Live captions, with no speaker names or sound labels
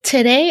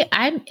Today,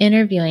 I'm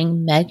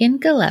interviewing Megan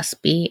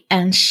Gillespie,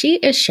 and she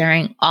is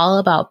sharing all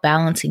about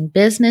balancing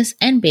business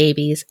and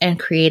babies and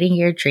creating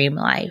your dream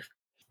life.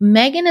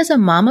 Megan is a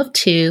mom of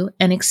two,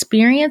 an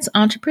experienced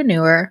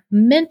entrepreneur,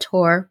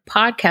 mentor,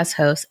 podcast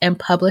host, and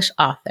published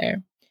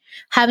author.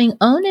 Having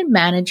owned and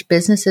managed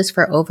businesses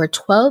for over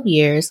 12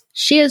 years,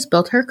 she has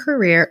built her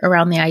career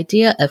around the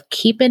idea of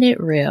keeping it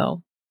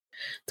real.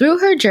 Through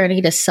her journey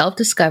to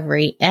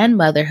self-discovery and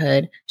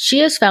motherhood, she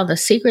has found the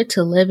secret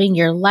to living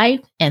your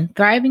life and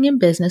thriving in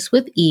business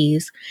with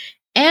ease,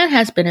 and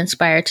has been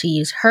inspired to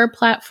use her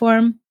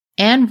platform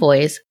and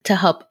voice to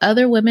help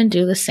other women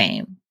do the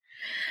same.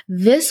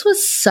 This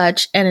was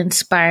such an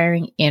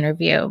inspiring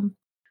interview.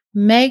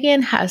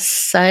 Megan has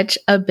such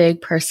a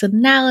big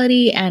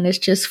personality and is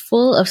just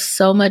full of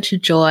so much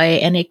joy,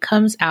 and it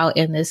comes out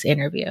in this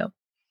interview.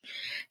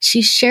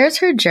 She shares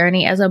her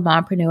journey as a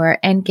mompreneur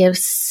and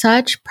gives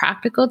such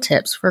practical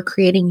tips for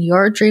creating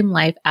your dream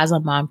life as a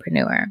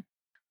mompreneur.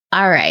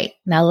 All right,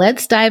 now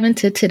let's dive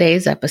into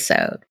today's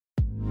episode.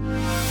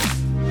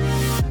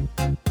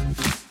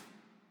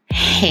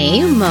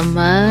 Hey,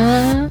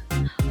 Mama.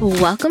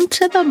 Welcome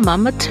to the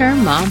Mama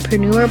Turned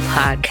Mompreneur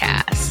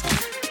podcast.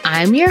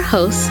 I'm your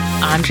host,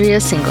 Andrea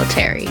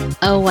Singletary,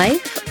 a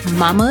wife,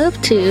 mama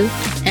of two,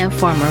 and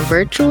former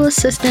virtual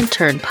assistant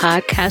turned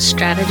podcast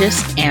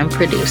strategist and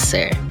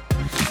producer.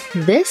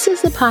 This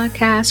is the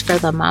podcast for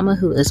the mama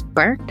who is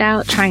burnt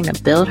out trying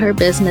to build her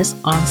business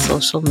on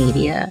social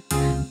media.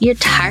 You're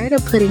tired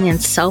of putting in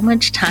so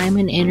much time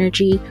and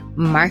energy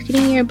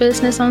marketing your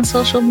business on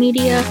social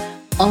media,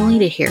 only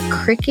to hear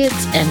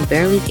crickets and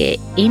barely get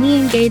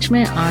any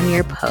engagement on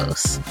your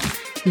posts.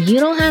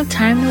 You don't have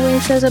time to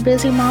waste as a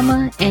busy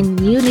mama, and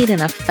you need an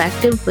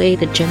effective way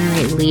to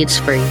generate leads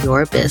for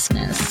your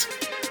business.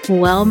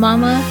 Well,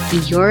 Mama,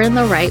 you're in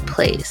the right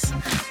place.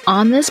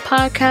 On this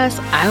podcast,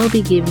 I will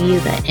be giving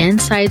you the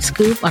inside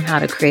scoop on how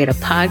to create a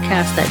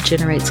podcast that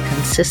generates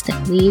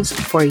consistent leads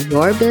for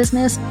your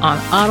business on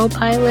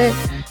autopilot,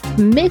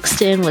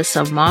 mixed in with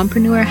some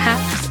mompreneur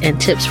hacks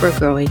and tips for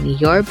growing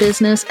your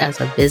business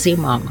as a busy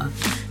mama.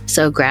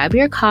 So grab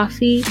your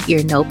coffee,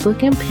 your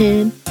notebook and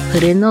pen,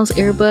 put in those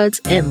earbuds,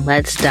 and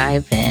let's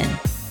dive in.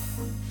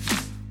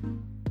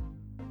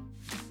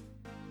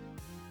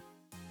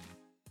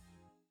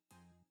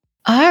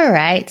 All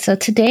right, so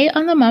today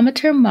on the Mama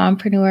Turned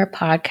Mompreneur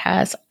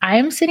podcast, I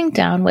am sitting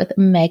down with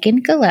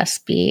Megan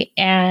Gillespie,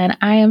 and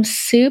I am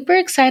super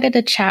excited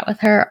to chat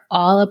with her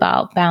all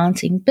about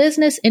balancing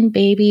business and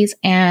babies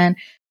and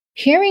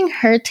hearing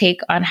her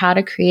take on how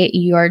to create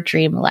your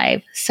dream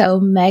life. So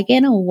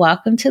Megan,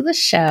 welcome to the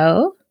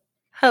show.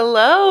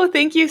 Hello,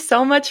 thank you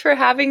so much for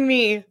having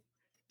me.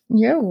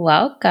 You're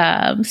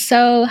welcome.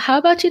 So how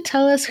about you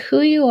tell us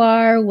who you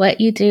are,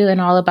 what you do, and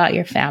all about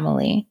your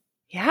family?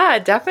 Yeah,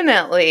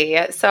 definitely.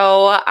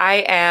 So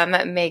I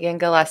am Megan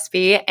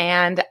Gillespie,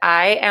 and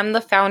I am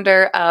the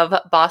founder of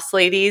Boss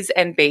Ladies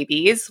and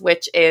Babies,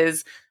 which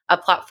is a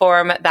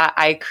platform that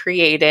I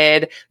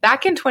created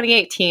back in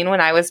 2018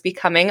 when I was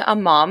becoming a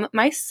mom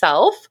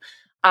myself.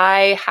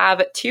 I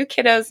have two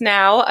kiddos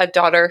now, a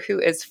daughter who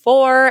is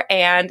 4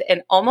 and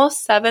an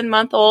almost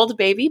 7-month-old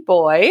baby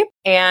boy.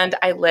 And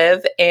I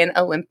live in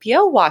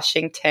Olympia,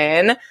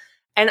 Washington.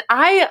 And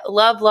I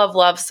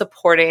love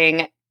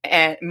supporting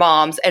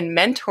moms and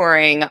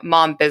mentoring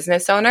mom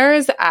business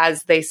owners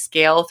as they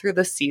scale through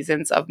the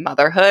seasons of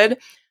motherhood.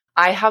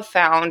 I have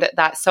found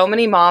that so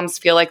many moms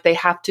feel like they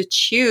have to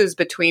choose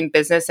between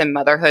business and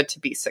motherhood to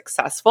be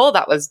successful.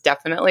 That was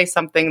definitely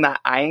something that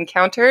I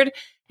encountered.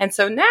 And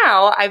so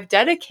now I've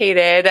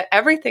dedicated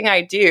everything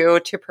I do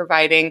to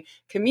providing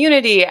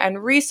community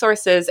and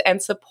resources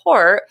and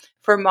support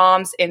for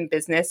moms in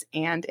business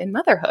and in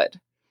motherhood.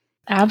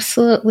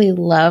 Absolutely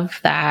love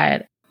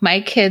that.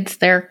 My kids,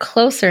 they're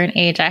closer in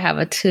age. I have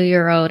a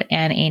 2-year-old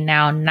and a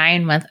now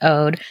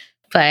 9-month-old,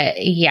 but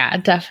yeah,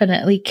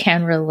 definitely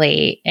can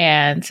relate.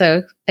 And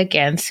so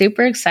again,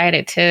 super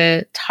excited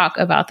to talk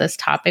about this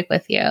topic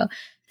with you.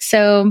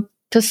 So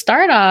to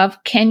start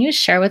off, can you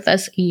share with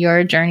us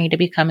your journey to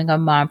becoming a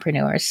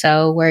mompreneur?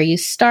 So where you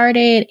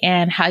started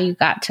and how you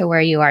got to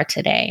where you are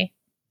today?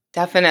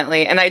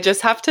 Definitely. And I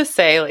just have to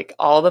say, like,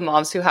 all the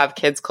moms who have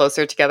kids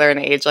closer together in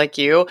age like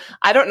you,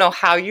 I don't know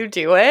how you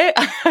do it.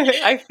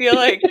 I feel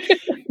like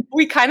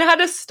we kind of had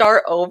to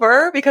start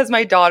over because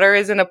my daughter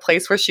is in a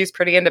place where she's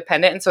pretty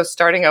independent. And so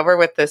starting over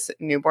with this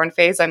newborn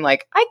phase, I'm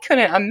like, I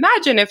couldn't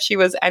imagine if she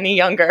was any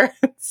younger.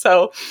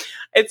 So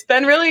it's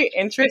been really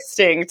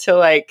interesting to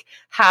like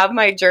have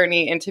my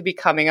journey into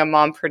becoming a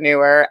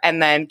mompreneur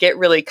and then get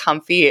really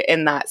comfy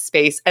in that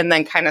space and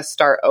then kind of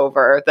start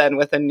over then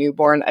with a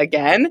newborn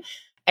again.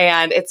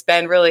 And it's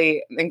been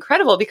really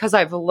incredible because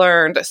I've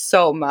learned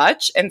so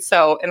much. And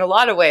so in a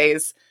lot of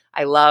ways,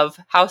 I love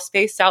how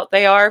spaced out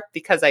they are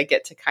because I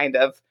get to kind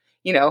of,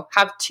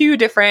 have two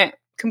different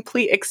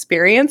complete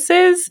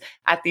experiences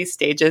at these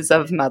stages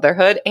of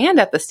motherhood and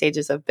at the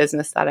stages of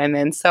business that I'm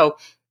in. So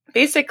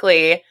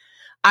basically,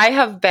 I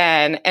have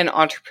been an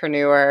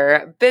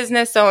entrepreneur,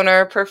 business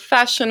owner,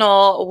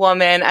 professional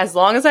woman as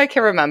long as I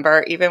can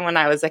remember, even when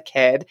I was a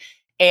kid.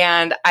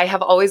 And I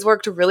have always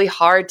worked really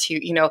hard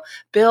to,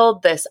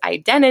 build this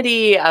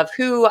identity of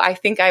who I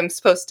think I'm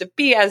supposed to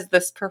be as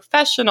this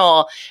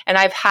professional. And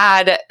I've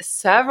had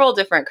several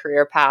different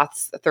career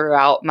paths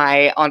throughout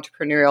my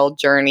entrepreneurial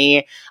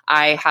journey.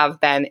 I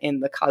have been in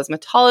the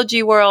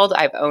cosmetology world.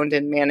 I've owned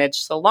and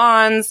managed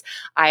salons.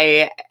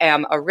 I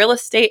am a real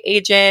estate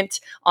agent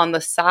on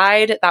the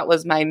side. That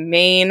was my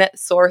main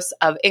source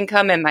of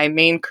income and my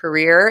main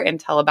career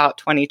until about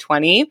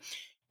 2020.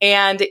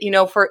 And,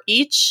 for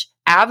each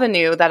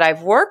avenue that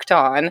I've worked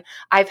on,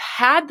 I've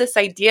had this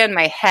idea in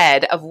my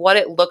head of what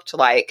it looked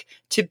like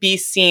to be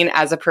seen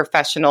as a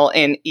professional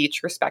in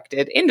each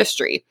respected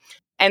industry.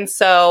 And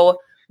so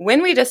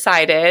when we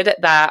decided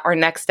that our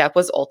next step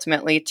was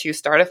ultimately to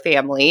start a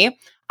family,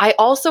 I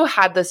also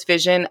had this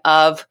vision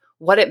of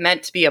what it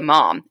meant to be a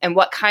mom and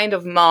what kind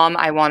of mom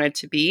I wanted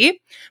to be.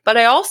 But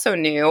I also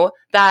knew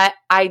that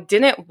I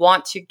didn't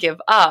want to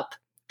give up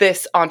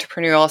this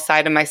entrepreneurial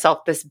side of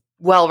myself, this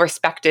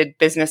well-respected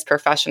business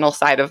professional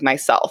side of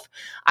myself.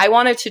 I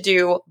wanted to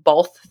do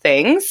both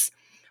things,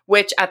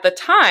 which at the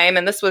time,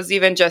 and this was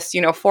even just,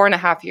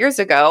 4.5 years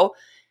ago,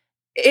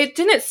 it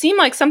didn't seem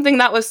like something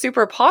that was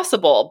super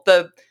possible.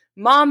 The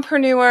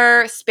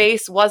mompreneur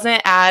space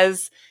wasn't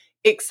as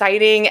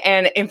exciting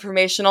and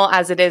informational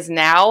as it is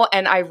now.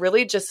 And I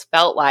really just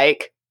felt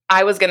like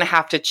I was going to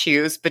have to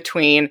choose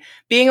between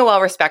being a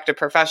well-respected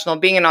professional,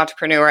 being an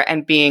entrepreneur,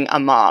 and being a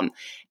mom.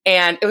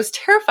 And it was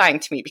terrifying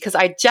to me because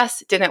I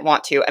just didn't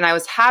want to. And I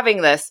was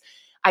having this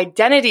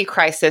identity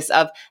crisis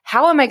of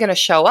how am I going to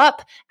show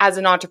up as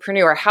an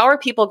entrepreneur? How are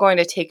people going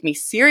to take me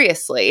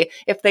seriously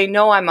if they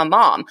know I'm a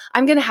mom?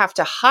 I'm going to have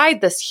to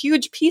hide this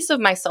huge piece of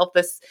myself,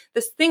 this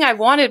thing I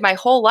wanted my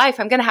whole life.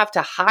 I'm going to have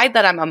to hide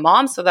that I'm a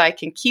mom so that I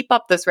can keep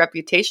up this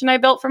reputation I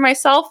built for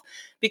myself,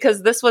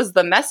 because this was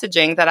the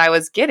messaging that I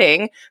was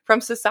getting from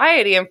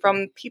society and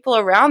from people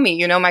around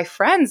me. My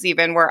friends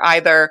even were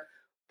either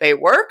they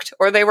worked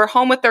or they were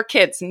home with their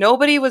kids.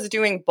 Nobody was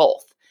doing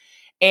both.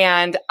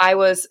 And I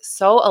was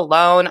so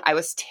alone. I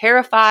was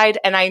terrified.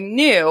 And I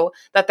knew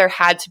that there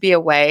had to be a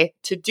way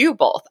to do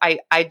both.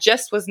 I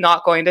just was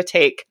not going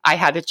to I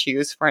had to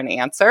choose for an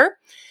answer.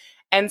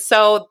 And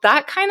so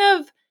that kind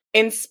of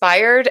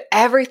inspired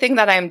everything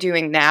that I'm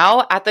doing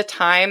now. At the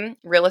time,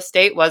 real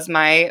estate was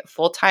my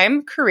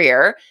full-time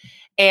career.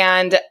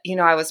 And,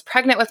 I was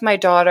pregnant with my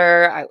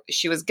daughter.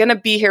 She was going to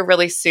be here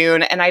really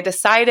soon. And I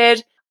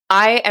decided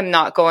I'm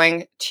not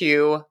going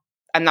to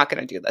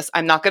do this.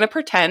 I'm not going to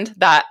pretend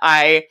that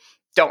I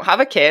don't have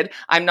a kid.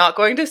 I'm not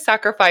going to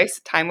sacrifice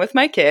time with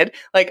my kid.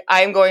 Like,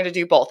 I'm going to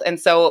do both. And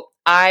so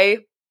I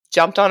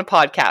jumped on a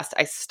podcast.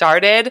 I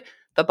started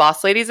the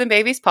Boss Ladies and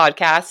Babies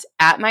podcast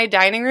at my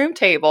dining room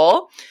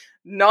table,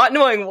 not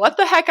knowing what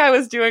the heck I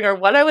was doing or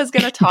what I was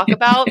going to talk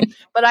about.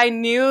 But I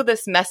knew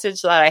this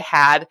message that I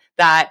had,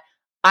 that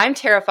I'm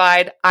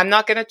terrified. I'm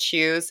not going to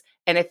choose.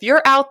 And if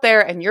you're out there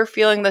and you're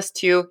feeling this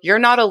too, you're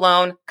not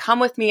alone.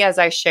 Come with me as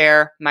I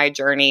share my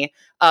journey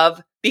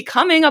of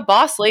becoming a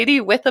boss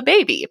lady with a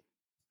baby.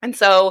 And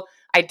so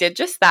I did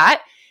just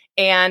that.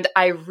 And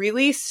I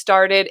really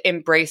started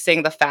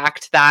embracing the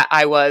fact that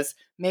I was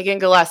Megan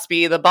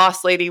Gillespie, the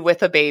boss lady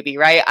with a baby,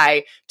 right?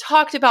 I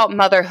talked about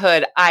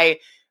motherhood. I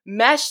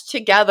meshed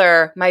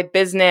together my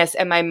business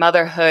and my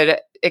motherhood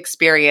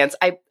experience.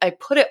 I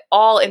put it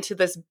all into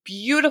this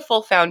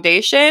beautiful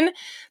foundation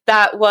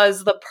that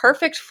was the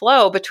perfect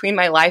flow between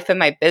my life and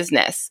my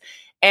business.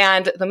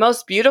 And the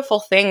most beautiful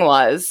thing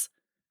was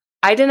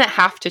I didn't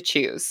have to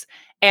choose.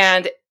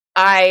 And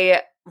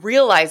I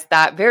realized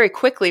that very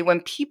quickly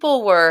when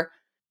people were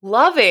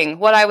loving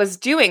what I was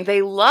doing.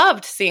 They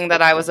loved seeing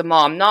that I was a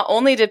mom. Not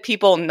only did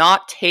people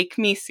not take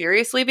me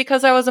seriously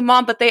because I was a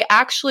mom, but they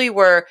actually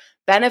were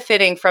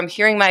benefiting from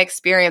hearing my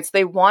experience.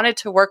 They wanted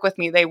to work with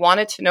me. They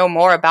wanted to know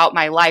more about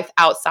my life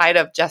outside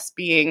of just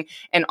being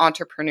an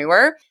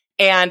entrepreneur.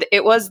 And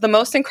it was the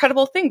most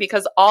incredible thing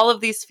because all of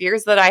these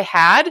fears that I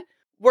had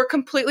were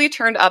completely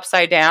turned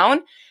upside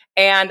down.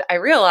 And I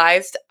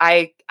realized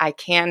I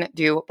can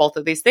do both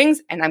of these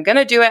things, and I'm going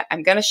to do it.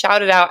 I'm going to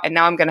shout it out. And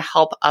now I'm going to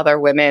help other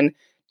women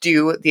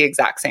do the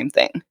exact same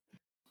thing.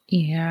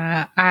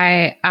 Yeah,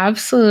 I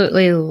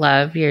absolutely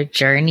love your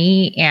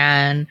journey,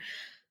 and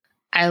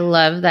I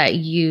love that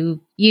you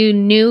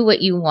knew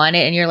what you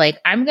wanted and you're like,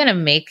 I'm going to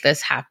make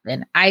this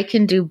happen. I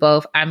can do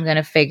both. I'm going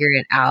to figure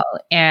it out.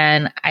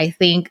 And I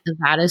think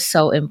that is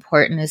so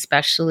important,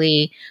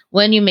 especially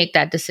when you make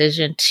that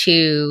decision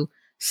to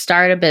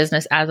start a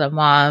business as a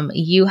mom.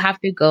 You have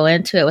to go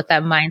into it with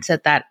that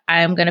mindset that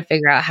I'm going to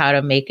figure out how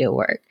to make it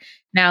work.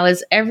 Now,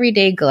 is every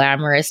day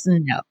glamorous?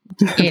 No.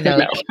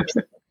 No.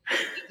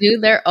 Do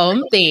their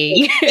own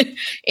thing.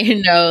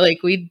 Like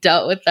we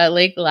dealt with that.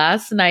 Like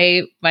last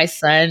night, my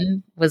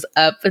son was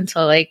up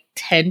until like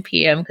 10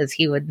 p.m. because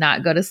he would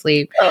not go to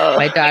sleep.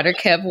 My daughter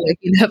kept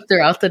waking up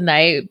throughout the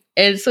night.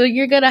 And so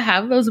you're going to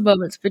have those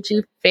moments, but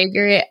you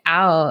figure it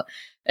out.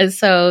 And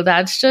so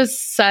that's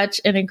just such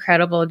an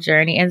incredible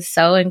journey and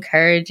so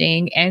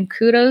encouraging. And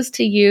kudos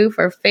to you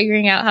for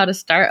figuring out how to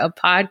start a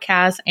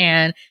podcast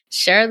and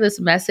share this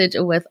message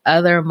with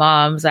other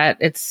moms that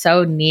it's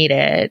so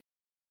needed.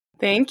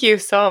 Thank you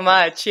so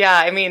much. Yeah,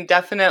 I mean,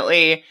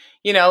 definitely,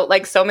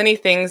 like so many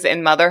things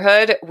in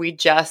motherhood, we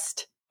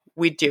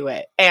do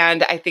it.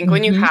 And I think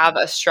when you Hmm. have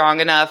a strong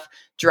enough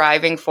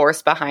driving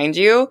force behind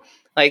you,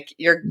 like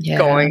you're Yeah.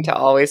 going to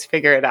always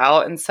figure it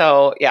out. And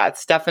so, yeah,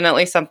 it's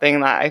definitely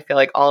something that I feel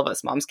like all of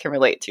us moms can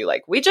relate to.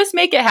 Like, we just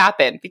make it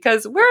happen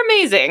because we're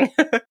amazing.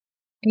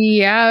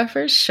 Yeah,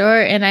 for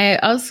sure. And I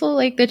also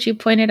like that you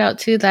pointed out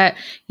too that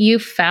you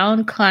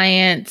found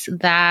clients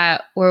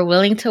that were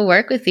willing to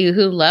work with you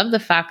who love the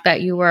fact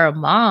that you were a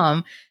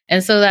mom.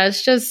 And so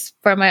that's just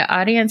for my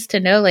audience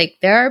to know like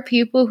there are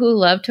people who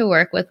love to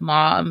work with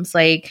moms.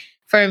 Like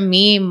for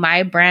me,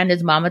 my brand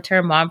is Mama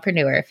Turned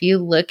Mompreneur. If you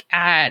look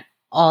at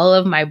all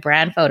of my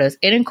brand photos,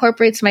 it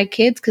incorporates my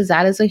kids because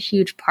that is a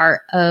huge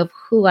part of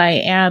who I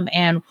am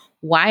and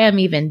why I'm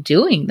even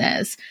doing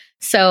this.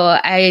 So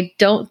I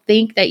don't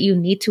think that you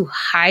need to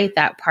hide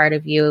that part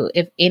of you.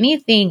 If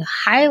anything,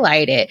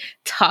 highlight it,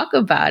 talk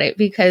about it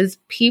because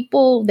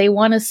people, they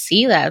want to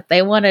see that.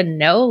 They want to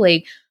know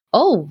like,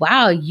 oh,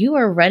 wow, you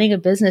are running a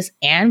business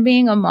and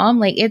being a mom.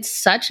 Like it's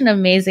such an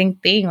amazing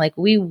thing. Like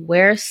we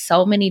wear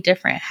so many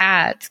different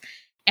hats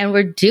and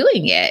we're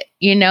doing it,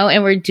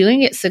 and we're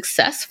doing it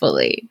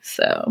successfully.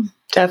 So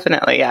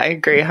Definitely. Yeah, I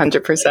agree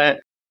 100%.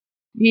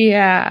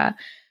 yeah.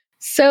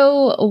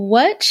 So,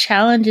 what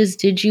challenges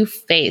did you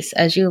face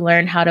as you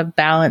learned how to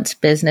balance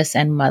business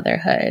and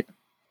motherhood?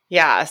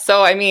 Yeah.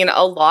 So, I mean,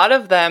 a lot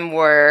of them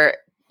were,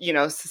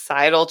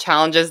 societal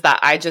challenges that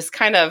I just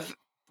kind of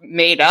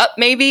made up,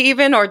 maybe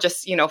even, or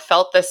just,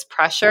 felt this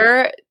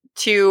pressure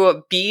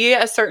to be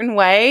a certain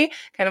way,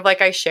 kind of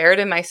like I shared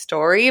in my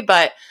story.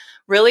 But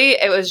really,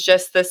 it was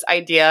just this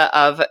idea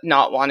of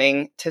not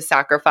wanting to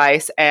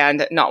sacrifice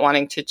and not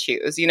wanting to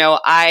choose.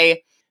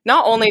 I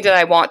not only did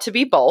I want to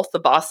be both the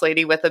boss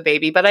lady with a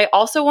baby, but I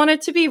also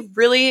wanted to be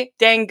really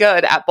dang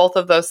good at both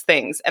of those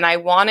things. And I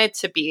wanted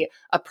to be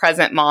a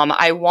present mom.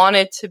 I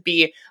wanted to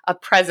be a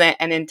present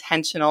and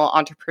intentional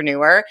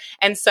entrepreneur.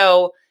 And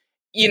so,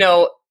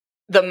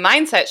 the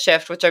mindset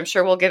shift, which I'm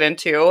sure we'll get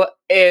into,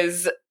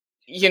 is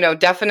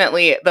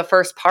definitely the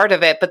first part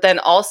of it, but then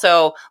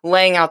also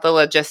laying out the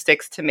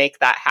logistics to make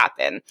that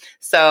happen.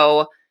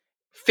 So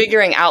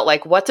figuring out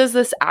like, what does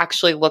this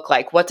actually look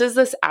like? What does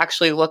this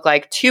actually look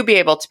like to be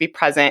able to be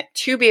present,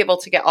 to be able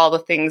to get all the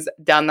things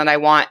done that I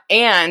want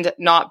and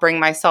not bring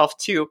myself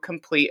to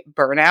complete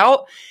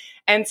burnout?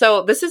 And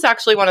so this is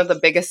actually one of the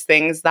biggest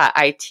things that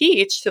I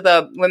teach to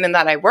the women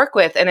that I work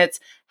with. And it's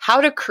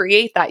how to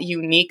create that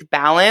unique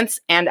balance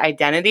and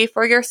identity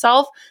for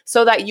yourself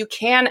so that you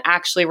can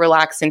actually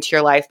relax into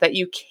your life, that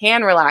you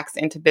can relax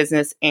into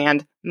business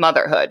and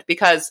motherhood.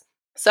 Because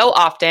so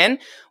often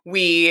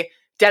we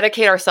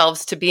dedicate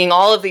ourselves to being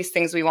all of these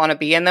things we want to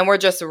be. And then we're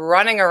just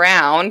running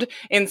around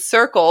in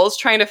circles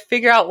trying to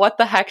figure out what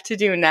the heck to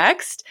do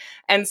next.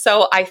 And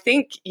so I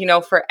think,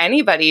 for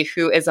anybody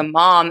who is a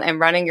mom and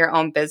running your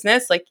own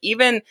business, like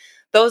even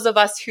those of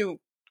us who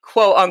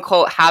quote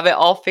unquote have it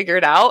all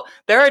figured out,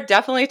 there are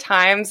definitely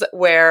times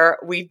where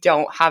we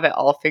don't have it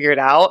all figured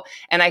out.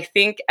 And I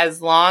think as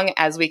long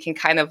as we can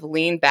kind of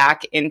lean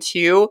back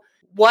into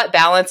what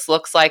balance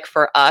looks like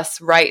for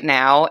us right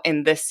now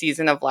in this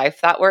season of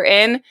life that we're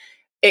in,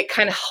 it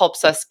kind of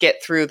helps us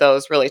get through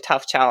those really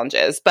tough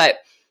challenges. But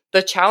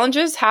the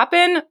challenges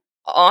happen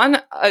on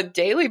a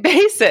daily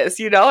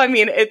basis, I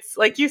mean, it's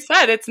like you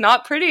said, it's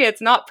not pretty, it's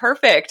not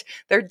perfect.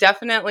 There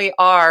definitely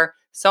are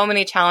so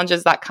many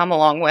challenges that come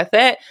along with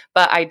it,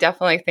 but I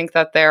definitely think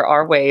that there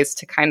are ways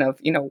to kind of,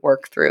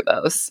 work through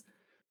those.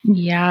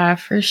 Yeah,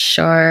 for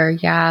sure.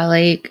 Yeah,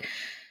 like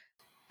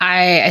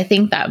I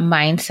think that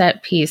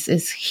mindset piece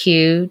is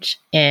huge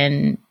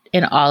in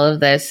all of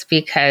this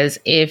because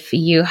if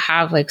you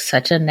have like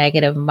such a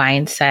negative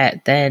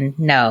mindset, then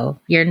no,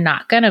 you're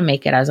not going to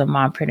make it as a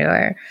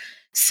mompreneur.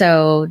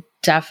 So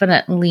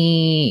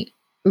definitely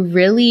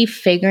really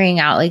figuring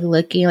out, like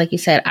looking, like you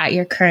said, at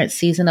your current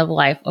season of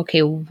life.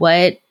 Okay,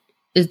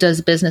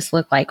 does business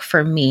look like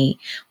for me?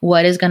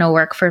 What is going to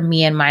work for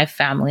me and my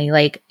family?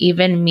 Like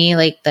even me,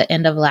 like the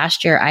end of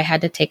last year, I had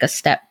to take a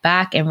step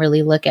back and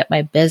really look at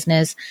my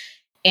business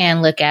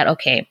and look at,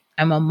 okay,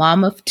 I'm a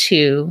mom of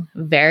two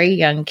very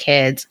young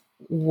kids.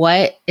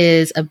 What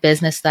is a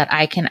business that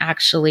I can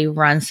actually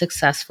run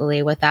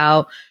successfully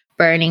without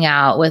burning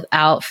out,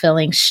 without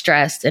feeling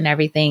stressed and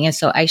everything? And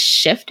so I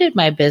shifted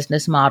my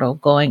business model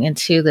going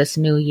into this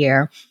new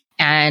year.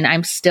 And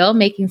I'm still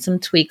making some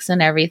tweaks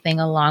and everything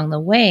along the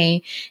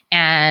way.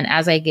 And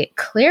as I get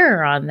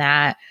clearer on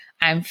that,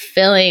 I'm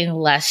feeling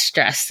less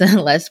stressed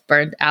and less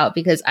burnt out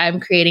because I'm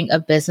creating a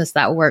business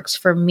that works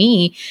for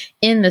me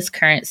in this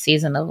current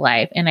season of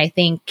life. And I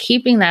think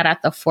keeping that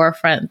at the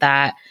forefront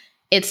that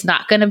it's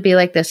not going to be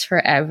like this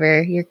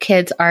forever. Your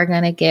kids are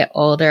going to get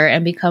older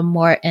and become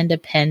more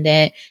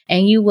independent,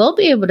 and you will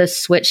be able to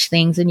switch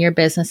things in your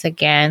business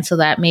again so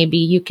that maybe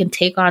you can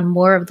take on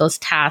more of those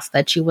tasks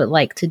that you would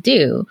like to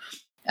do.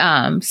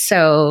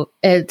 So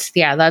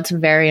that's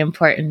very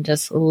important.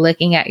 Just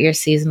looking at your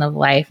season of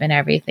life and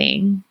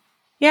everything.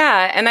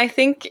 Yeah. And I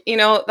think,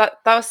 that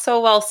was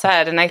so well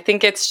said. And I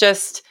think it's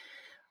just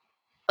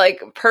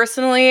like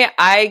personally,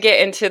 I get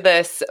into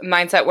this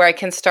mindset where I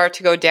can start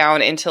to go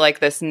down into like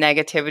this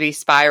negativity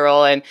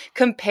spiral and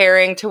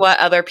comparing to what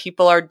other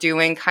people are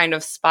doing kind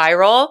of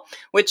spiral,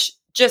 which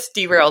just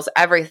derails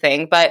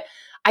everything. But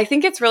I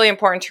think it's really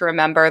important to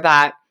remember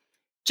that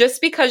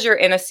just because you're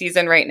in a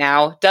season right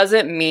now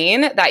doesn't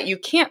mean that you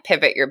can't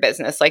pivot your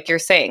business. Like you're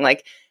saying,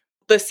 like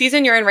the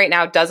season you're in right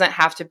now doesn't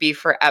have to be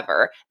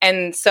forever.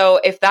 And so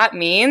if that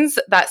means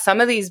that some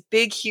of these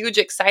big, huge,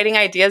 exciting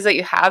ideas that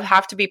you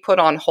have to be put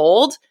on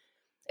hold,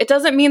 it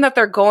doesn't mean that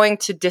they're going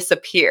to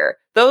disappear.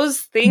 Those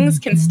things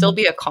can still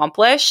be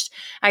accomplished.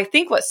 I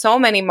think what so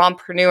many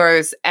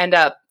mompreneurs end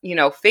up,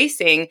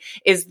 facing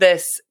is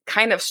this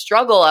kind of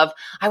struggle of,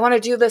 I want to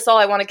do this all.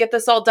 I want to get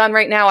this all done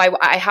right now.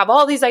 I have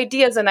all these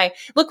ideas and I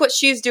look what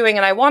she's doing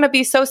and I want to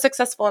be so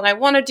successful and I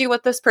want to do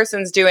what this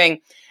person's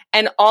doing.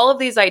 And all of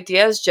these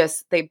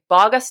ideas they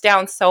bog us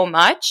down so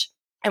much.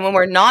 And when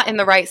we're not in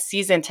the right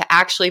season to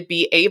actually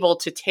be able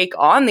to take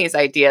on these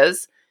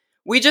ideas,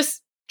 we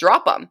just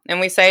drop them and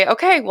we say,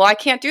 okay, well, I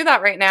can't do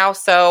that right now,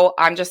 so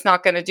I'm just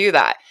not going to do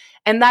that.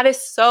 And that is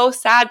so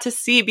sad to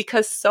see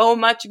because so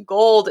much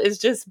gold is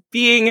just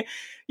being,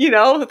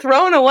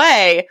 thrown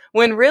away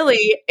when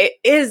really it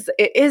is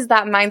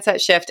that mindset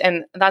shift.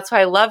 And that's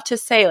why I love to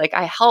say, like,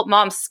 I help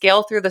moms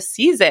scale through the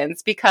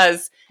seasons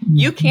because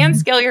you can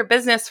scale your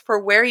business for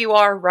where you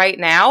are right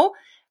now.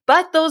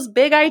 But those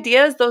big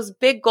ideas, those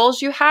big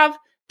goals you have,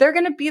 they're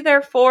going to be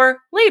there for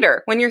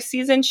later when your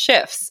season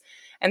shifts.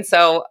 And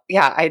so,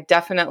 yeah,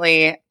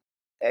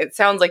 it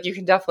sounds like you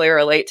can definitely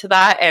relate to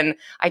that. And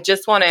I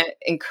just want to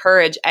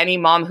encourage any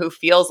mom who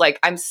feels like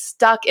I'm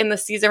stuck in the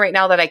season right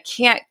now that I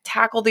can't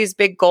tackle these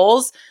big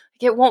goals.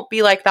 It won't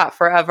be like that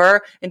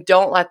forever. And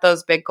don't let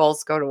those big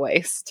goals go to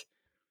waste.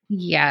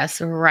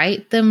 Yes,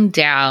 write them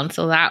down.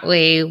 So that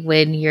way,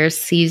 when your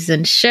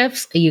season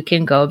shifts, you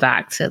can go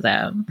back to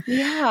them.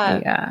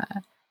 Yeah.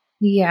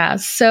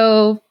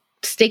 So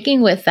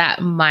sticking with that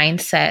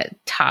mindset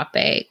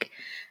topic,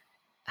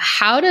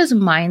 how does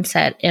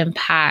mindset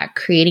impact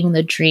creating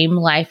the dream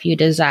life you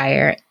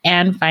desire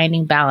and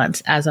finding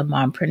balance as a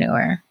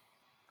mompreneur?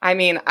 I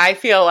mean, I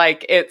feel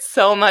like it's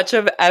so much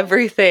of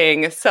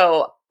everything.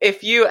 So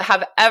if you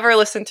have ever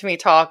listened to me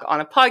talk on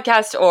a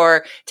podcast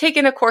or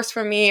taken a course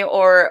from me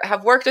or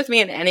have worked with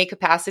me in any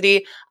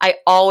capacity, I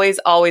always,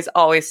 always,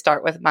 always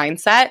start with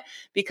mindset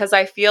because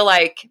I feel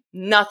like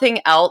nothing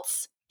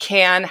else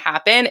can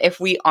happen if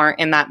we aren't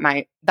in that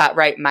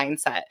right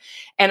mindset.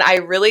 And I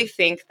really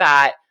think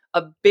that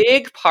a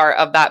big part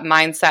of that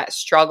mindset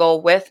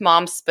struggle with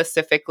moms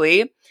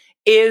specifically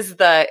is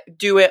the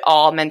do it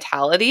all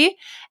mentality.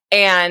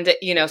 And,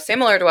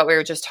 similar to what we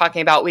were just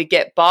talking about, we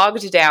get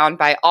bogged down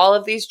by all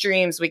of these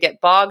dreams. We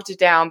get bogged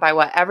down by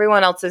what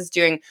everyone else is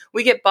doing.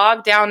 We get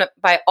bogged down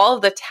by all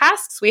of the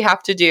tasks we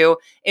have to do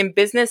in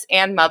business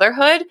and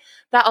motherhood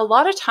that a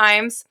lot of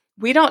times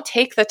we don't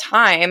take the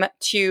time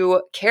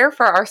to care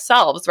for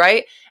ourselves,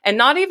 right? And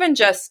not even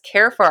just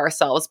care for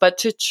ourselves, but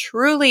to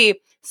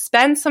truly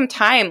spend some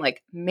time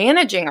like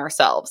managing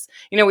ourselves.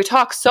 We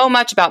talk so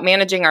much about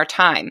managing our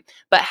time,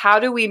 but how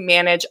do we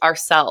manage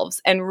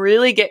ourselves and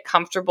really get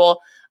comfortable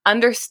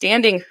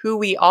understanding who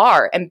we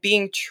are and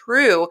being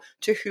true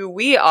to who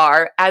we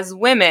are as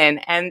women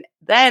and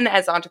then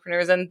as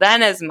entrepreneurs and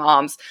then as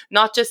moms,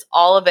 not just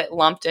all of it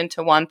lumped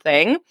into one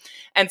thing.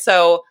 And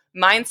so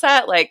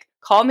mindset, like,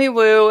 call me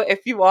woo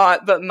if you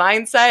want, but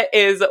mindset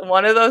is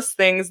one of those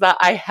things that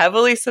I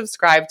heavily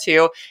subscribe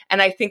to.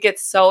 And I think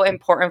it's so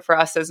important for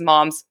us as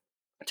moms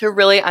to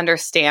really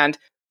understand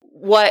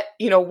what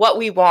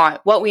we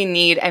want, what we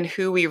need, and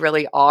who we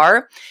really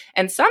are.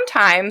 And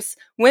sometimes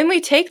when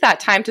we take that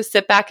time to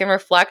sit back and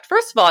reflect,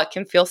 first of all, it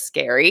can feel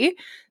scary.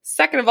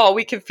 Second of all,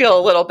 we can feel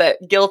a little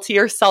bit guilty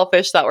or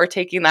selfish that we're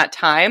taking that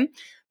time.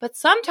 But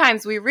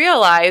sometimes we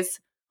realize,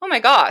 oh my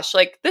gosh,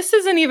 like this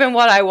isn't even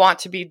what I want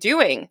to be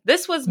doing.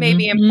 This was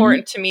maybe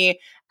important to me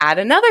at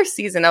another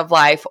season of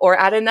life or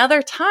at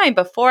another time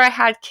before I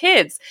had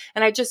kids.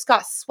 And I just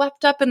got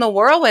swept up in the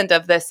whirlwind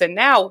of this. And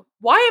now,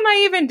 why am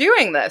I even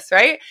doing this?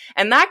 Right.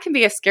 And that can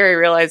be a scary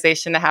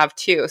realization to have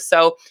too.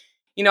 So,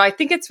 I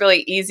think it's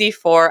really easy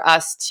for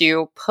us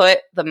to put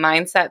the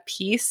mindset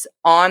piece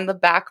on the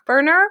back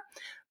burner,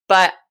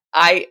 but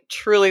I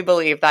truly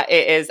believe that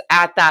it is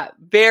at that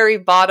very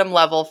bottom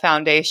level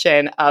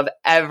foundation of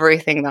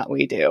everything that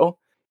we do.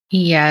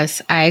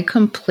 Yes, I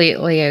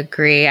completely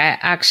agree. I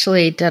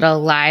actually did a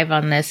live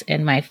on this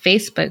in my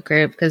Facebook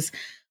group because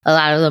a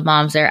lot of the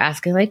moms are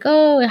asking like,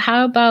 oh,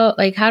 how about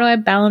like, how do I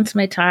balance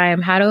my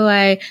time? How do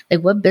I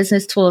like what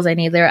business tools I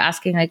need? They're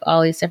asking like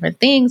all these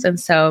different things. And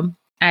so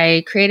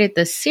I created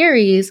this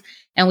series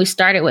And we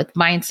started with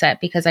mindset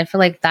because I feel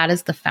like that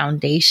is the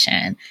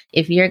foundation.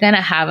 If you're going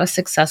to have a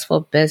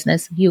successful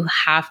business, you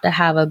have to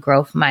have a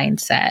growth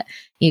mindset.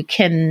 You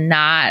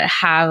cannot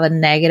have a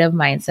negative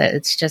mindset.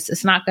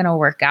 It's not going to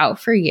work out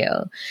for you.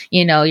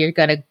 You're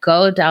going to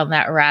go down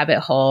that rabbit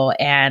hole,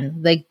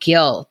 and the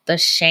guilt, the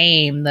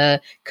shame,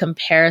 the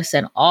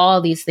comparison,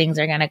 all these things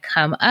are going to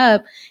come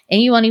up,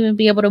 and you won't even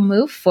be able to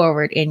move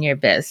forward in your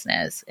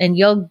business, and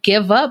you'll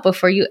give up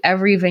before you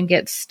ever even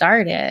get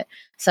started.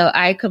 So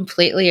I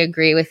completely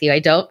agree with you. I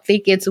don't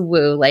think it's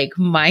woo. Like,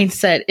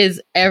 mindset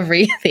is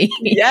everything.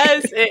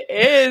 Yes, it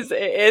is.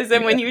 It is.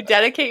 And when you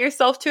dedicate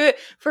yourself to it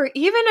for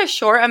even a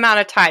short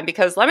amount of time,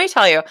 because let me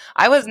tell you,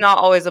 I was not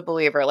always a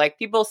believer. Like,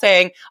 people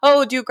saying,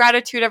 oh, do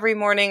gratitude every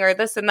morning or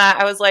this and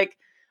that. I was like,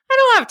 I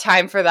don't have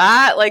time for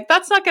that. Like,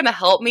 that's not going to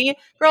help me.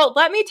 Girl,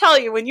 let me tell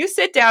you, when you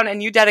sit down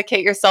and you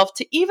dedicate yourself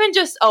to even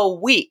just a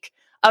week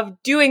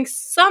of doing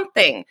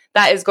something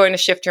that is going to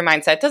shift your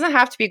mindset. It doesn't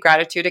have to be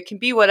gratitude. It can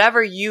be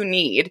whatever you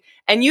need.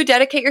 And you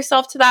dedicate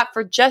yourself to that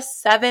for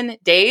just 7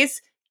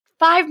 days,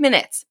 5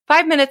 minutes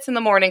in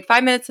the morning,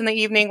 5 minutes in the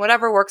evening,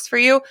 whatever works for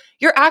you,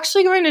 you're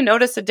actually going to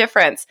notice a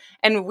difference.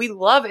 And we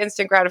love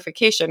instant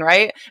gratification,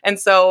 right? And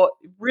so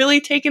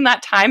really taking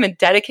that time and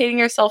dedicating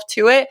yourself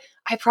to it,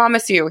 I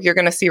promise you, you're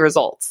going to see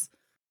results.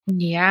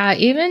 Yeah,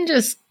 even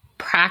just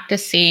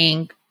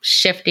practicing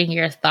shifting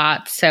your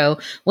thoughts. So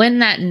when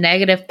that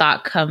negative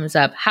thought comes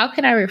up, how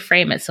can I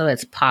reframe it so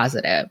it's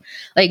positive?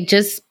 Like,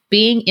 just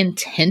being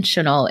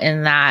intentional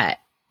in that,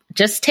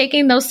 just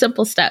taking those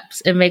simple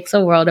steps, it makes a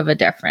world of a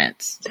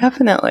difference.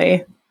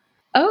 Definitely.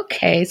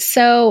 Okay,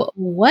 so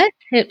what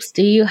tips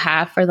do you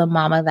have for the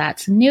mama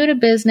that's new to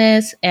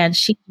business and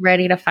she's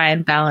ready to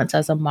find balance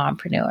as a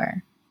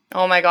mompreneur?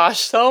 Oh my gosh,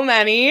 so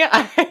many.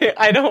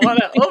 I don't want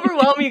to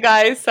overwhelm you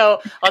guys,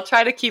 so I'll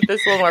try to keep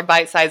this a little more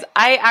bite-sized.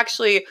 I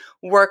actually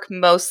work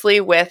mostly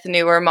with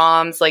newer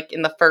moms, like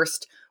in the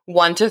first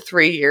 1 to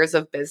 3 years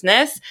of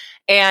business,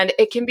 and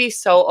it can be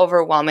so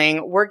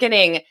overwhelming. We're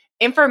getting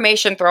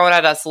information thrown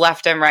at us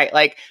left and right,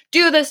 like,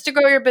 do this to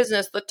grow your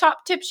business, the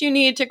top tips you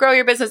need to grow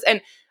your business.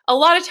 And a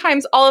lot of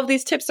times all of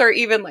these tips are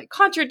even like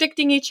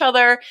contradicting each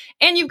other,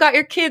 and you've got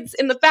your kids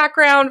in the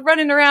background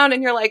running around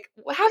and you're like,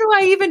 how do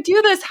I even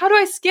do this? How do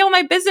I scale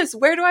my business?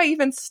 Where do I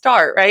even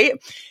start? Right?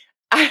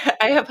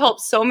 I have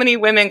helped so many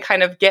women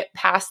kind of get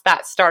past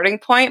that starting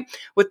point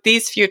with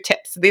these few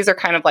tips. These are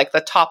kind of like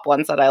the top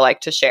ones that I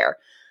like to share.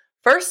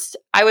 First,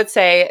 I would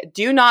say,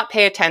 do not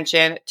pay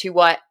attention to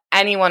what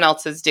anyone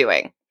else is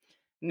doing.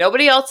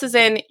 Nobody else is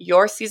in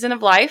your season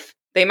of life.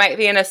 They might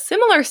be in a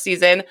similar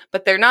season,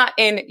 but they're not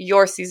in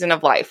your season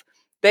of life.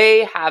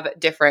 They have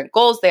different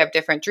goals. They have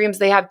different dreams.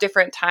 They have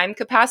different time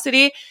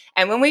capacity.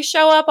 And when we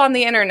show up on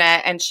the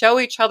internet and show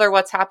each other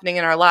what's happening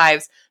in our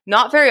lives,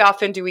 not very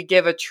often do we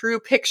give a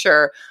true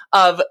picture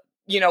of,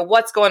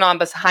 what's going on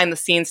behind the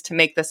scenes to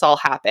make this all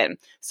happen.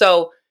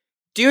 So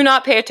do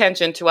not pay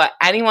attention to what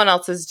anyone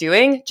else is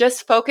doing.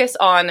 Just focus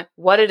on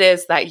what it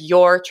is that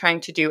you're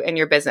trying to do in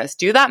your business.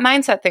 Do that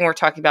mindset thing we're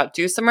talking about.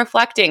 Do some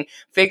reflecting.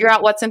 Figure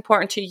out what's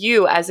important to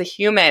you as a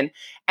human,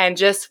 and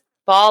just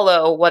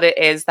follow what it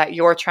is that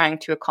you're trying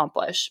to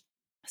accomplish.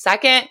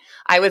 Second,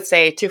 I would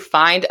say to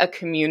find a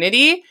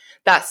community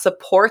that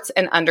supports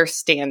and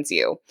understands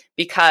you,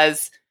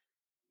 because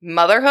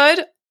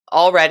motherhood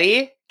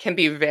already can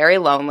be very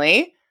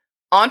lonely.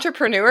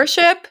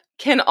 Entrepreneurship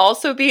can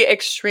also be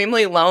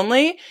extremely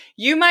lonely.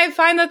 You might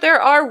find that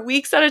there are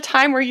weeks at a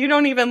time where you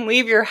don't even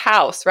leave your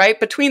house, right?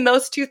 Between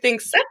those two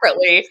things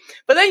separately,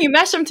 but then you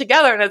mesh them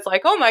together and it's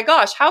like, oh my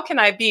gosh, how can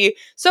I be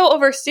so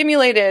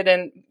overstimulated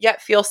and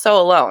yet feel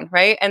so alone,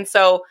 right? And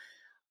so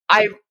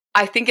I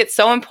think it's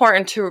so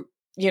important to,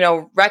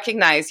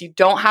 recognize you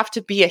don't have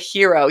to be a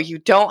hero. You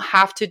don't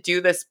have to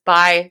do this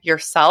by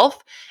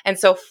yourself. And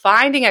so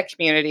finding a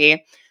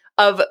community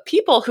of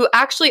people who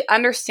actually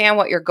understand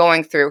what you're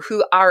going through,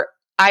 who are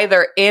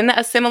either in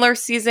a similar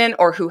season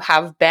or who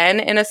have been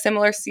in a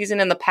similar season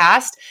in the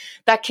past,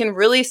 that can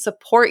really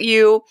support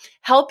you,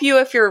 help you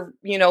if you're,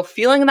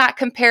 feeling that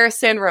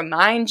comparison,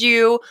 remind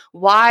you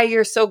why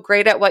you're so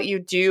great at what you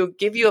do,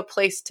 give you a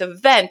place to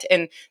vent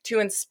and to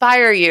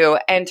inspire you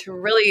and to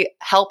really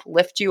help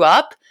lift you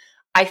up.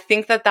 I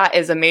think that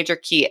is a major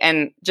key.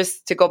 And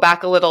just to go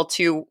back a little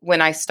to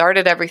when I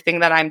started everything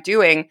that I'm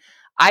doing,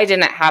 I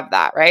didn't have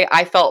that, right?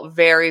 I felt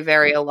very,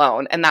 very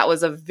alone. And that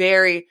was a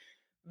very,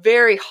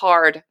 very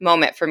hard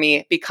moment for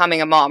me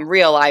becoming a mom,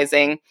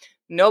 realizing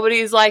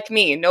nobody's like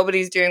me.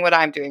 Nobody's doing what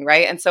I'm doing,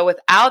 right? And so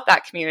without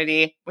that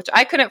community, which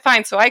I couldn't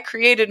find, so I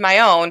created my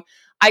own,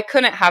 I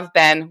couldn't have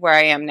been where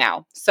I am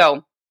now.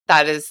 So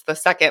that is the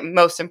second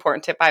most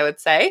important tip I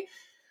would say.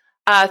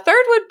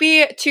 Third would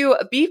be to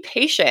be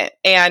patient.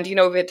 And,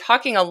 we've been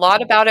talking a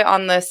lot about it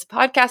on this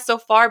podcast so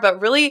far,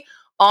 but really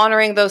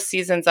honoring those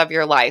seasons of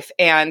your life.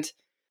 And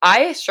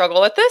I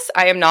struggle with this.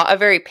 I am not a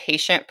very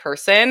patient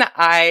person.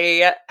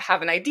 I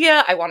have an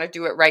idea. I want to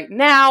do it right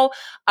now.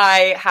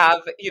 I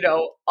have,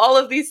 all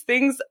of these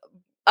things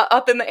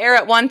up in the air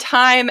at one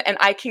time, and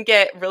I can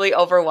get really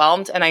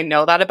overwhelmed, and I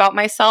know that about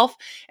myself.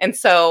 And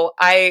so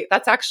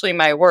that's actually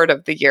my word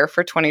of the year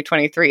for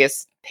 2023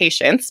 is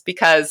patience,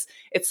 because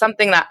it's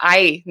something that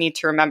I need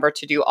to remember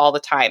to do all the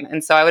time.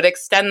 And so I would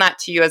extend that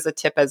to you as a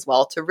tip as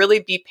well, to really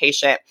be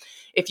patient.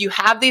 If you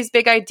have these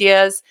big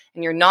ideas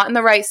and you're not in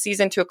the right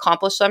season to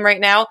accomplish them right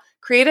now,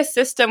 create a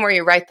system where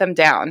you write them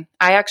down.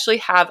 I actually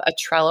have a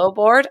Trello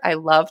board. I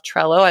love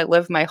Trello. I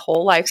live my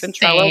whole life in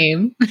Trello.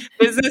 Same.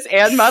 Business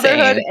and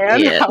motherhood Same.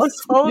 and Yes.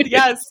 household.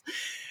 Yes.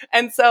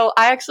 And so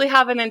I actually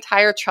have an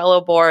entire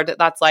Trello board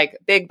that's like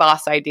big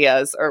boss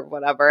ideas or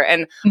whatever.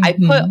 And I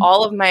put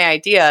all of my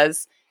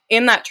ideas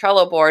in that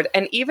Trello board.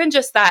 And even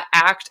just that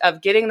act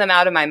of getting them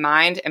out of my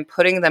mind and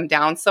putting them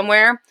down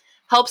somewhere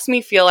helps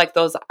me feel like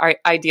those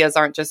ideas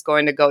aren't just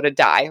going to go to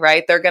die,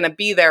 right? They're going to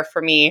be there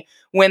for me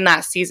when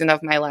that season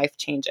of my life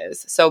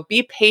changes. So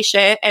be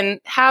patient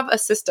and have a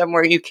system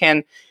where you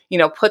can,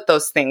 put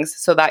those things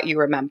so that you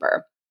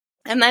remember.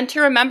 And then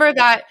to remember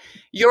that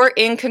you're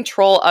in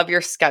control of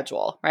your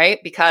schedule, right?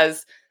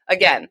 Because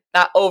again,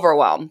 that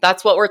overwhelm,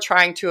 that's what we're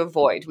trying to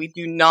avoid. We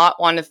do not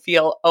want to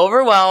feel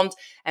overwhelmed,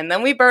 and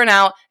then we burn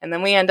out, and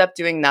then we end up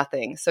doing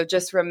nothing. So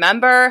just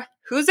remember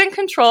who's in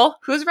control,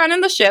 who's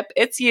running the ship.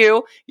 It's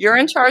you. You're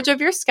in charge of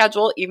your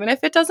schedule, even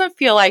if it doesn't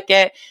feel like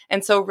it.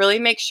 And so really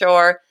make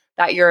sure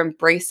that you're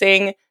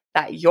embracing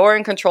that you're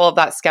in control of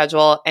that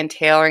schedule and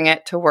tailoring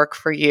it to work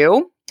for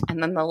you.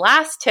 And then the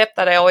last tip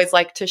that I always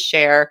like to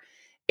share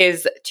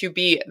is to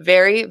be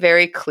very,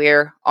 very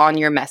clear on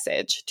your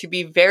message, to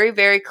be very,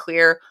 very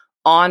clear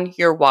on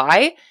your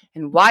why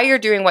and why you're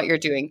doing what you're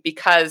doing,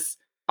 because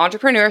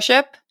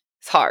entrepreneurship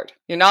is hard.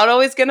 You're not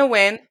always going to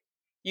win.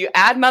 You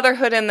add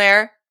motherhood in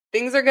there,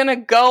 things are going to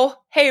go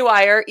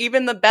haywire.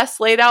 Even the best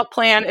laid out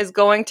plan is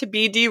going to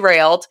be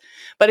derailed.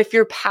 But if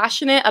you're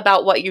passionate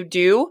about what you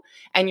do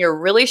and you're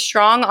really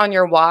strong on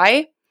your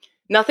why,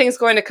 nothing's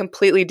going to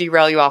completely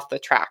derail you off the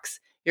tracks.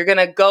 You're going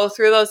to go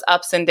through those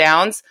ups and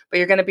downs, but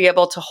you're going to be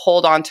able to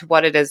hold on to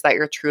what it is that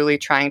you're truly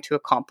trying to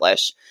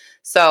accomplish.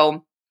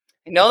 So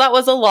I know that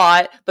was a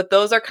lot, but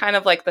those are kind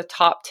of like the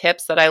top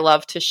tips that I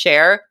love to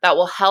share that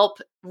will help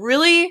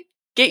really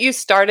get you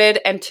started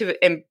and to,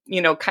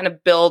 kind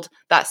of build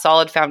that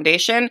solid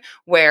foundation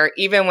where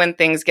even when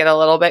things get a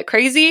little bit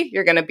crazy,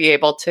 you're going to be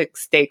able to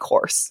stay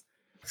course.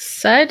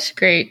 Such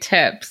great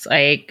tips.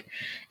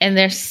 And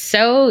they're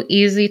so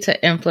easy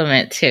to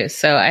implement too.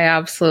 So I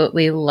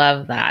absolutely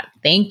love that.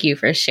 Thank you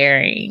for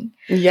sharing.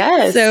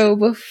 Yes. So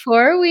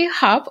before we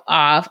hop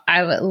off,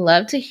 I would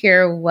love to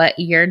hear what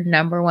your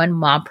number one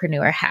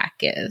mompreneur hack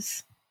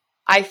is.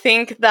 I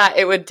think that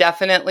it would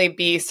definitely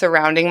be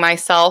surrounding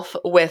myself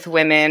with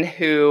women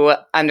who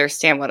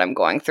understand what I'm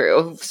going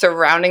through,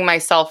 surrounding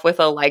myself with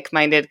a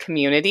like-minded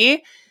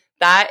community.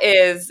 That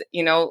is,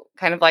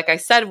 kind of like I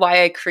said,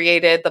 why I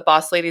created the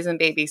Boss Ladies and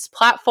Babies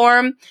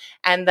platform.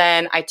 And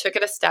then I took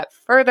it a step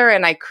further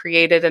and I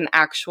created an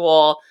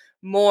actual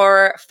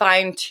more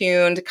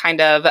fine-tuned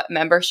kind of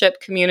membership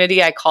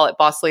community. I call it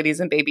Boss Ladies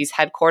and Babies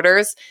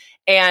Headquarters.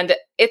 And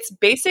it's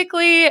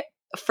basically,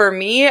 for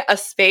me, a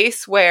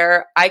space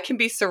where I can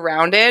be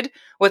surrounded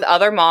with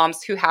other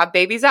moms who have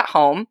babies at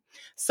home,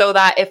 so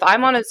that if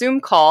I'm on a Zoom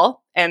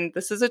call, and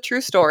this is a true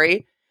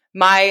story,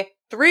 my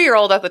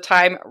 3-year-old at the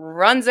time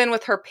runs in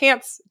with her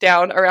pants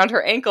down around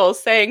her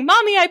ankles saying,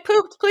 "Mommy, I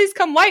pooped. Please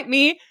come wipe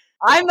me."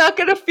 I'm not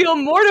going to feel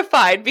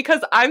mortified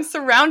because I'm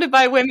surrounded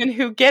by women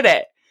who get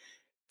it.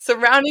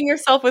 Surrounding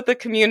yourself with a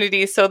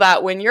community so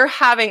that when you're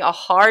having a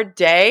hard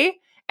day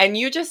and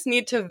you just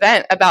need to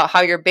vent about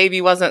how your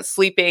baby wasn't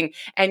sleeping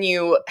and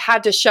you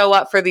had to show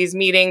up for these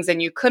meetings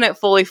and you couldn't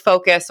fully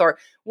focus, or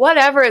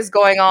whatever is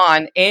going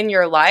on in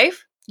your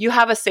life, you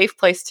have a safe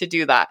place to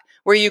do that,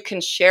 where you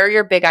can share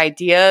your big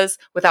ideas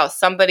without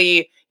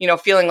somebody,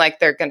 feeling like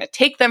they're going to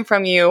take them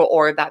from you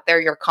or that they're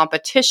your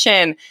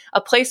competition. A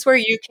place where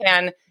you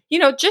can,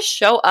 just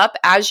show up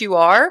as you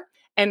are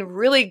and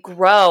really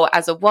grow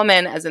as a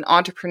woman, as an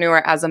entrepreneur,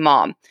 as a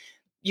mom.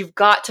 You've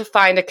got to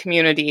find a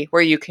community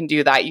where you can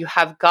do that. You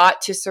have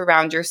got to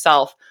surround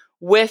yourself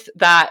with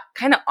that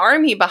kind of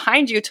army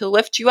behind you to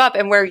lift you up,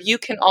 and where you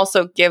can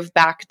also give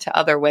back to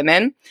other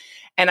women.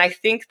 And I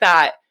think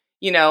that,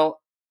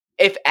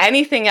 if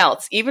anything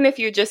else, even if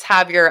you just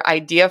have your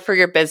idea for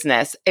your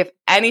business, if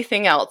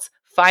anything else,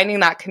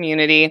 finding that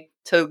community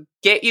to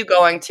get you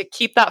going, to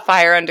keep that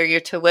fire under you,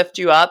 to lift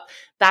you up,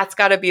 that's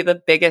got to be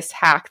the biggest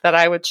hack that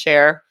I would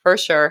share for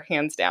sure,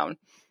 hands down.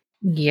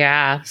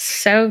 Yeah,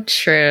 so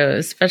true,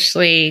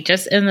 especially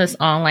just in this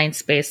online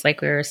space,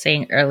 like we were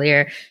saying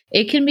earlier,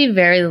 it can be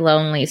very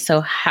lonely.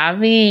 So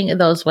having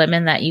those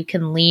women that you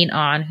can lean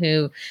on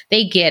who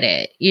they get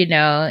it,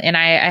 and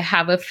I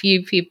have a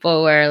few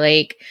people where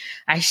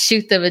I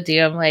shoot them a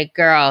DM, like,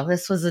 "Girl,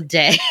 this was a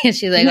day." And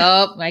she's like,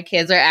 "Oh, my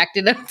kids are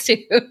acting up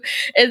too."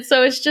 And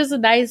so it's just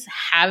nice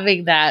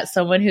having that,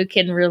 someone who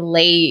can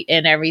relate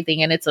and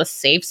everything. And it's a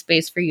safe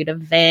space for you to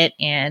vent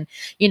and,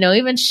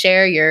 even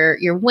share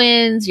your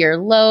wins, your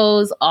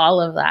lows,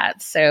 all of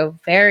that. So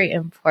very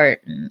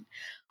important.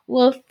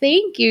 Well,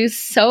 thank you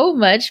so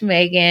much,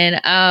 Megan.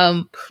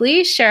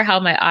 Please share how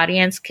my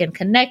audience can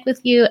connect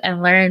with you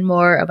and learn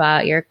more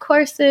about your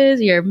courses,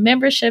 your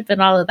membership,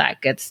 and all of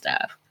that good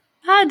stuff.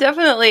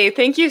 Definitely.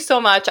 Thank you so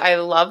much. I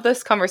love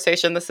this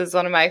conversation. This is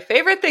one of my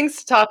favorite things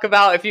to talk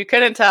about. If you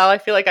couldn't tell, I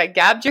feel like I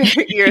gabbed your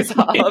ears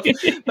off,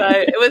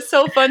 but it was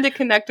so fun to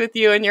connect with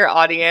you and your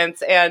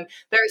audience. And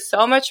there's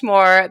so much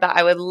more that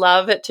I would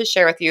love to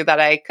share with you that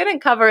I couldn't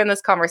cover in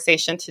this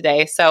conversation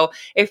today. So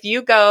if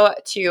you go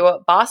to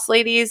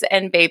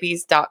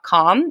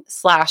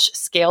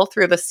bossladiesandbabies.com/scale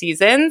through the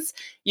seasons,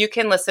 you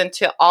can listen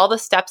to all the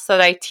steps that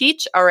I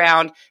teach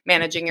around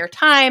managing your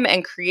time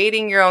and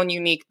creating your own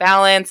unique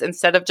balance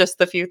instead of just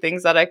the few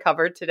things that I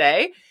covered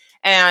today.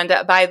 And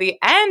by the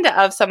end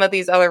of some of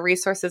these other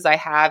resources I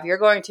have, you're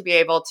going to be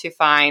able to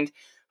find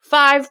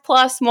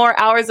 5+ more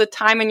hours of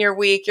time in your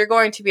week. You're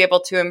going to be able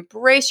to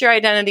embrace your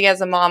identity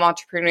as a mom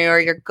entrepreneur.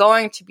 You're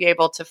going to be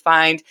able to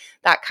find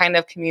that kind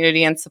of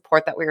community and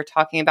support that we were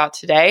talking about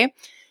today.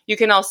 You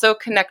can also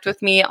connect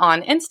with me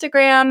on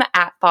Instagram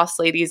at Boss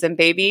Ladies and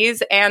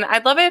Babies. And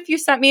I'd love it if you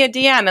sent me a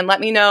DM and let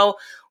me know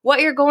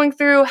what you're going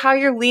through, how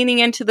you're leaning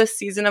into the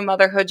season of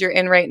motherhood you're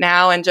in right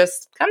now, and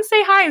just come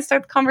say hi and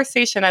start the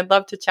conversation. I'd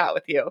love to chat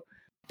with you.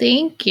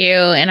 Thank you.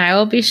 And I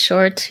will be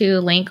sure to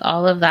link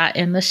all of that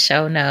in the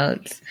show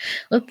notes.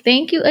 Well,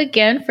 thank you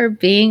again for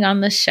being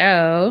on the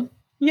show.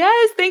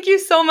 Yes, thank you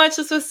so much.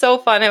 This was so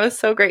fun. It was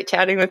so great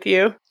chatting with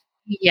you.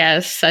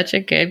 Yes, such a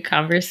good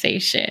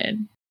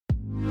conversation.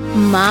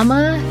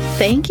 Mama,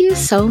 thank you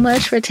so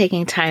much for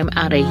taking time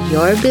out of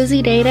your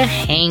busy day to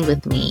hang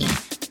with me.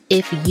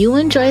 If you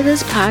enjoy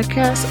this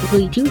podcast,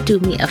 will you do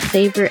me a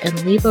favor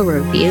and leave a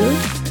review?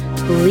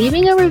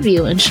 Leaving a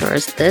review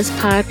ensures this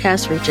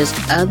podcast reaches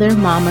other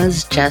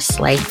mamas just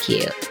like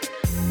you.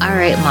 All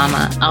right,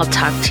 Mama, I'll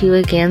talk to you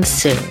again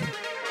soon.